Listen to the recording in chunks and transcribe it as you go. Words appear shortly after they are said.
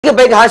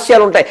పైకి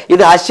హాస్యాలు ఉంటాయి.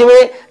 ఇది హాస్యమే.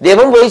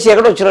 దీపం పోయి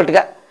చీకటి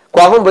వచ్చినట్టుగా,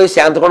 కోపం పోయి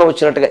శాంతకోణం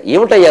వచ్చినట్టుగా.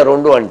 ఏమిటయ్యా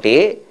రెండు అంటే,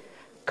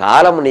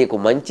 కాలం నీకు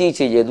మంచి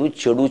చేయదు,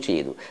 చెడు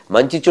చేయదు.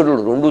 మంచి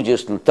చెడులు రెండూ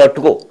చేస్తుంది.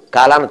 తట్టుకో,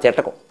 కాలాన్ని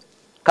తిట్టకో.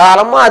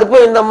 కాలం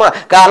మారిపోయిందమ్మా,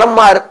 కాలం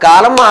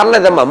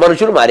మారలేదమ్మా,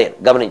 మనుషులు మారారు.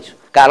 గమనించు,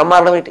 కాలం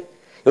మారడం ఏంటి?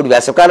 ఇప్పుడు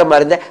వేసవకాలం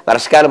మారిందా,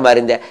 వర్షకాలం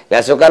మారిందా?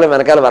 వేసవకాలం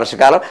వెనకాల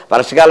వర్షకాలం,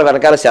 వర్షకాలం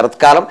వెనకాల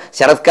శరత్కాలం,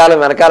 శరత్కాలం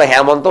వెనకాల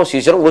హేమంతం,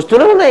 శిశిరం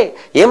వస్తూనే ఉన్నాయి.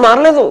 ఏం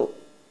మారలేదు.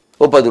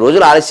 ఓ 10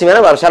 రోజులు ఆలస్యమైన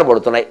వర్షాలు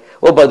పడుతున్నాయి,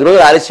 ఓ 10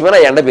 రోజులు ఆలస్యమైన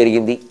ఎండ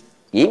పెరిగింది.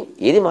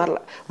 ఏది మారల.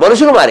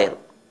 మనుషులు మారారు.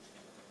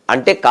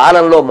 అంటే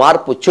కాలంలో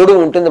మార్పు, చెడు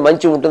ఉంటుంది,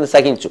 మంచి ఉంటుంది,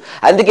 సహించు.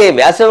 అందుకే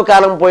వేసవి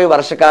కాలం పోయి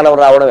వర్షకాలం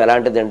రావడం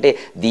ఎలాంటిదంటే,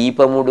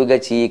 దీపముడుగా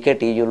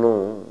చీకటియును.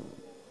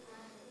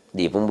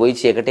 దీపం పోయి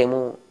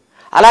చీకటేమో.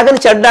 అలాగని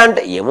చెడ్డ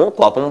అంటే ఏమో,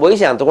 కోపం పోయి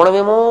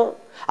శాంతగుణమేమో.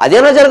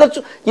 అదేనా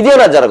జరగచ్చు,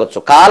 ఇదేనా జరగచ్చు.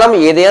 కాలం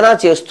ఏదైనా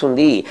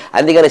చేస్తుంది.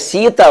 అందుకని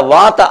శీత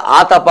వాత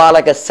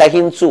ఆతపాలక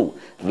సహించు,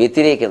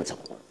 వ్యతిరేకించము.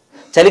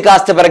 చలి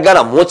కాస్త పెరగగానే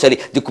అమ్మో చలి,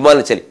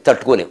 దిక్కుమాలిన చలి,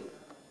 తట్టుకోలేము.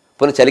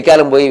 పోనీ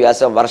చలికాలం పోయి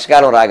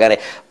వర్షకాలం రాగానే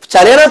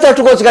చలైనా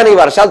తట్టుకోవచ్చు, కానీ ఈ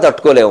వర్షాలు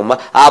తట్టుకోలేమమ్మా.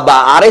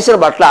 ఆరేసిన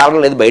బట్టలు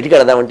ఆరలేదు, బయటికి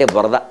వెళదామంటే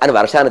బురద అని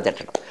వర్షాన్ని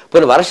తిట్టడం.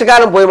 పోనీ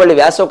వర్షకాలం పోయి మళ్ళీ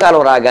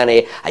వేసవకాలం రాగానే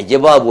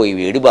అయ్యబాబోయి,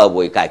 వేడి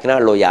బాబోయి,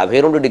 కాకినాడలో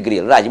 52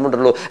 డిగ్రీలు,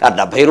 రాజమండ్రిలో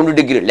 72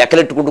 డిగ్రీలు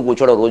లెక్కలెట్టుకుంటూ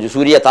కూర్చోవడం రోజు.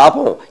 సూర్య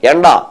తాపం,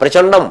 ఎండ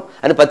ప్రచండం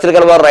అని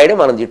పత్రికల వారు రాయడం,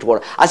 మనం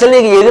తిట్టుకోవడం. అసలు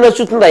నీకు ఏది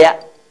నచ్చుతుందయ్యా?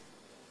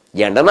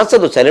 ఎండ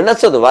నచ్చదు, చలి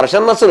నచ్చదు,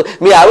 వర్షం నచ్చదు.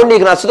 మీ ఆవిడ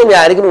నీకు నచ్చదు, మీ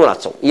ఆయనకి నువ్వు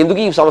నచ్చవు. ఎందుకు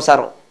ఈ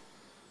సంసారం?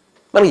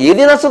 మనకి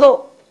ఏది నచ్చదో.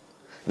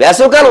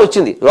 వేసవకాలం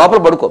వచ్చింది, లోపల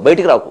పడుకో,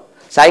 బయటికి రాకు.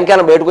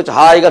 సాయంకాలం బయటకు వచ్చి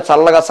హాయిగా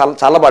చల్లగా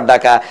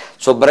చల్లబడ్డాక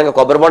శుభ్రంగా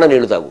కొబ్బరి బొండ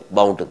నీళ్లు తాగు,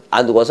 బాగుంటుంది.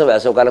 అందుకోసం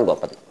వేసవకాలం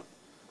గొప్పది.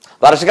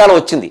 వర్షకాలం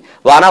వచ్చింది,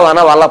 వాన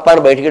వల్లప్ప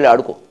అని బయటికి వెళ్ళి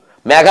ఆడుకో.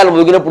 మేఘాలు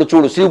ముగినప్పుడు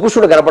చూడు,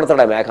 శ్రీకృష్ణుడు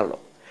కనపడతాడు ఆ మేఘంలో.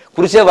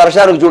 కురిసే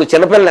వర్షానికి చూడు,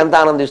 చిన్నపిల్లలు ఎంత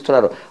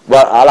ఆనందిస్తున్నారు.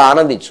 అలా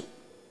ఆనందించు.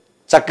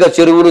 చక్కగా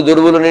చెరువులు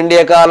దొరువులు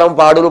నిండే కాలం,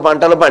 పాడులు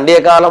పంటలు పండే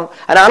కాలం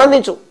అని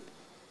ఆనందించు.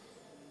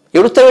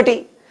 ఏడుస్తావేటి?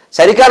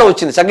 చలికాలం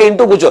వచ్చింది, చక్కగా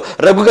ఇంటూ కూర్చో,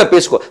 రగ్గుగా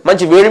పేసుకో,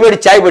 మంచి వేడివేడి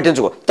ఛాయ్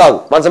పెట్టించుకో, తాగు,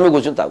 మంచం మీద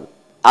కూర్చొని తాగు.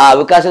 ఆ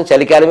అవకాశం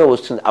చలికాలమే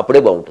వస్తుంది,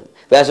 అప్పుడే బాగుంటుంది.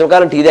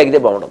 వేసవకాలం టీ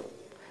తాగితే బాగుండదు.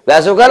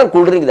 వేసవకాలం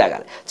కూల్ డ్రింక్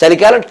తాగాలి,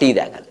 చలికాలం టీ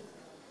తాగాలి.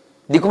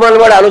 దిక్కుమాల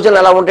వాడి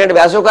ఆలోచనలు ఎలా ఉంటాయంటే,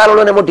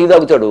 వేసవకాలంలోనేమో టీ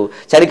తాగుతాడు,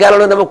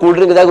 చలికాలంలోనేమో కూల్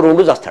డ్రింక్ తాగి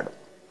రెండు చేస్తాడు.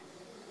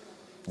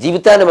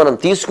 జీవితాన్ని మనం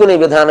తీసుకునే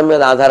విధానం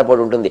మీద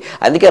ఆధారపడి ఉంటుంది.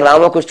 అందుకే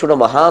రామకృష్ణుడు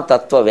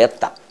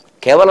మహాతత్వవేత్త,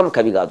 కేవలం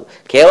కవి కాదు,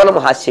 కేవలం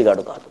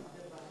హాస్యగాడు కాదు.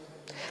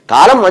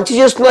 కాలం మంచి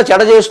చేస్తుందా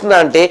చెడ చేస్తుందా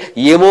అంటే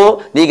ఏమో,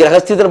 నీ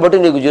గ్రహస్థితిని బట్టి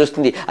నీకు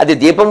చేస్తుంది. అది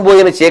దీపం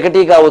పోయిన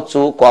చీకటి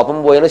కావచ్చు, కోపం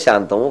పోయిన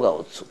శాంతము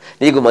కావచ్చు.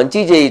 నీకు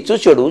మంచి చేయొచ్చు,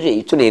 చెడు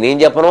చేయొచ్చు, నేనేం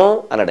చెప్పను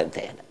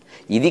అన్నాడంతే.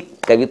 ఇది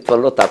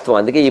కవిత్వంలో తత్వం.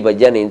 అందుకే ఈ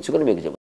పద్యాన్ని ఎంచుకుని మీకు చెప్తాను.